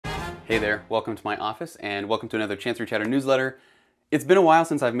Hey there, welcome to my office and welcome to another Chancery Chatter newsletter. It's been a while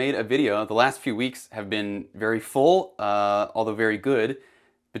since I've made a video. The last few weeks have been very full, although very good.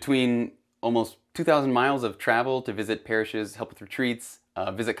 Between almost 2,000 miles of travel to visit parishes, help with retreats,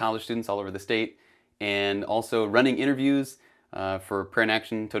 visit college students all over the state, and also running interviews for Prayer in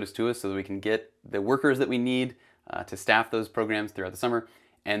Action, Totus Tuus, so that we can get the workers that we need to staff those programs throughout the summer.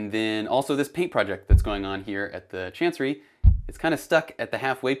 And then also this paint project that's going on here at the Chancery. It's kind of stuck at the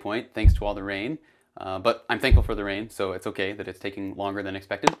halfway point thanks to all the rain, but I'm thankful for the rain, so it's okay that it's taking longer than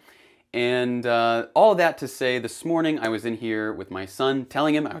expected. And all of that to say, this morning I was in here with my son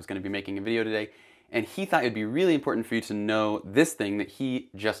telling him I was going to be making a video today, and he thought it'd be really important for you to know this thing that he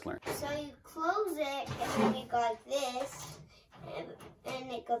just learned. So you close it, and then it goes like this,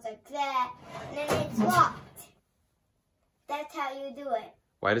 and it goes like that, and then it's locked. That's how you do it.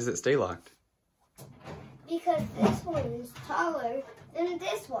 Why does it stay locked? Because this one is taller than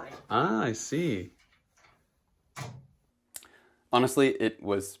this one. Ah, I see. Honestly, it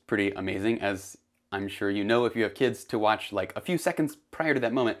was pretty amazing, as I'm sure you know if you have kids, to watch like a few seconds prior to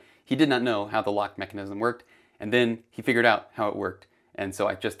that moment. He did not know how the lock mechanism worked, and then he figured out how it worked. And so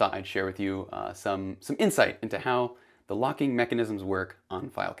I just thought I'd share with you some insight into how the locking mechanisms work on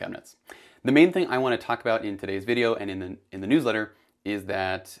file cabinets. The main thing I want to talk about in today's video and in the newsletter is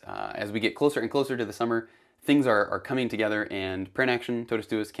that as we get closer and closer to the summer, things are coming together, and Prayer in Action, Totus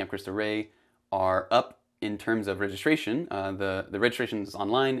Tuus, Camp Cristo Rey are up in terms of registration. The registration is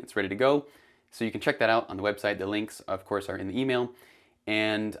online, it's ready to go, so you can check that out on the website. The links, of course, are in the email.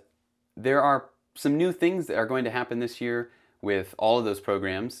 And there are some new things that are going to happen this year with all of those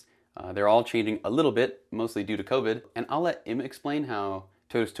programs. They're all changing a little bit, mostly due to COVID, and I'll let Emma explain how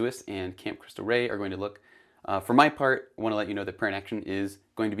Totus Tuus and Camp Cristo Rey are going to look. For my part, I want to let you know that Prayer in Action is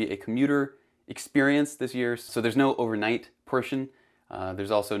going to be a commuter experience this year, so there's no overnight portion.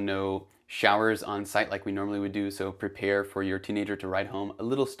 There's also no showers on site like we normally would do, so prepare for your teenager to ride home a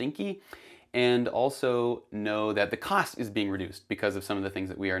little stinky. And also know that the cost is being reduced because of some of the things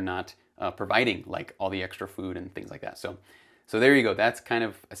that we are not providing, like all the extra food and things like that. So there you go. That's kind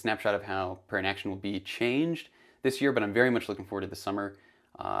of a snapshot of how Prayer in Action will be changed this year, but I'm very much looking forward to the summer.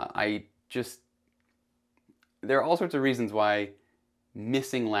 There are all sorts of reasons why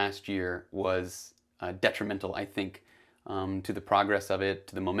missing last year was detrimental, I think, to the progress of it,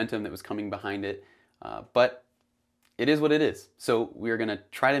 to the momentum that was coming behind it. But it is what it is. So we are going to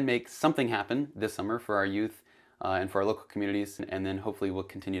try to make something happen this summer for our youth and for our local communities, and then hopefully we'll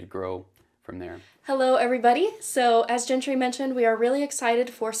continue to grow from there. Hello everybody. So as Gentry mentioned, we are really excited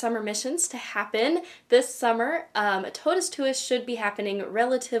for summer missions to happen this summer. Totus Tuus should be happening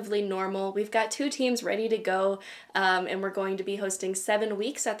relatively normal. We've got 2 teams ready to go, and we're going to be hosting 7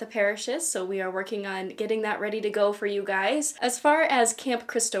 weeks at the parishes, so we are working on getting that ready to go for you guys. As far as Camp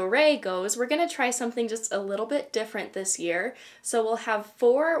Cristo Rey goes, we're going to try something just a little bit different this year. So we'll have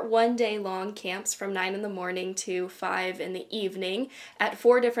 4 one-day-long camps from 9 in the morning to 5 in the evening at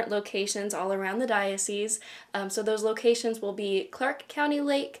 4 different locations all around the diocese. So those locations will be Clark County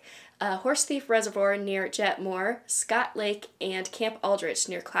Lake, Horse Thief Reservoir near Jetmore, Scott Lake, and Camp Aldrich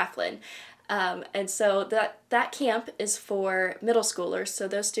near Claflin. And so that camp is for middle schoolers, so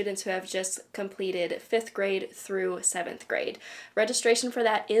those students who have just completed 5th grade through 7th grade. Registration for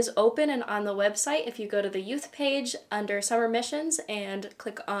that is open and on the website. If you go to the youth page under Summer Missions and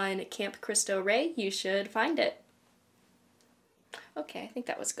click on Camp Cristo Rey, you should find it. Okay, I think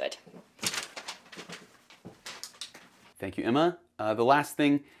that was good. Thank you, Emma. The last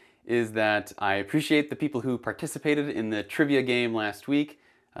thing is that I appreciate the people who participated in the trivia game last week.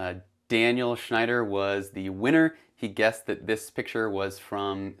 Daniel Schneider was the winner. He guessed that this picture was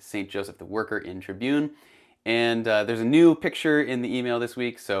from St. Joseph the Worker in Tribune. And there's a new picture in the email this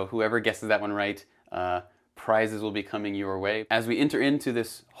week, so whoever guesses that one right, prizes will be coming your way. As we enter into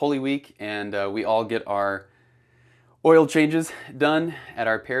this Holy Week and we all get our oil changes done at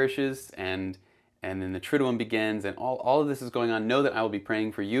our parishes, and then the Triduum begins, and all of this is going on, know that I will be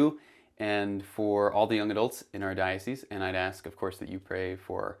praying for you and for all the young adults in our diocese. And I'd ask, of course, that you pray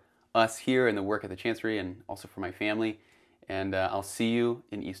for us here and the work at the Chancery, and also for my family. And I'll see you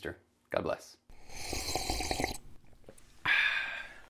in Easter. God bless.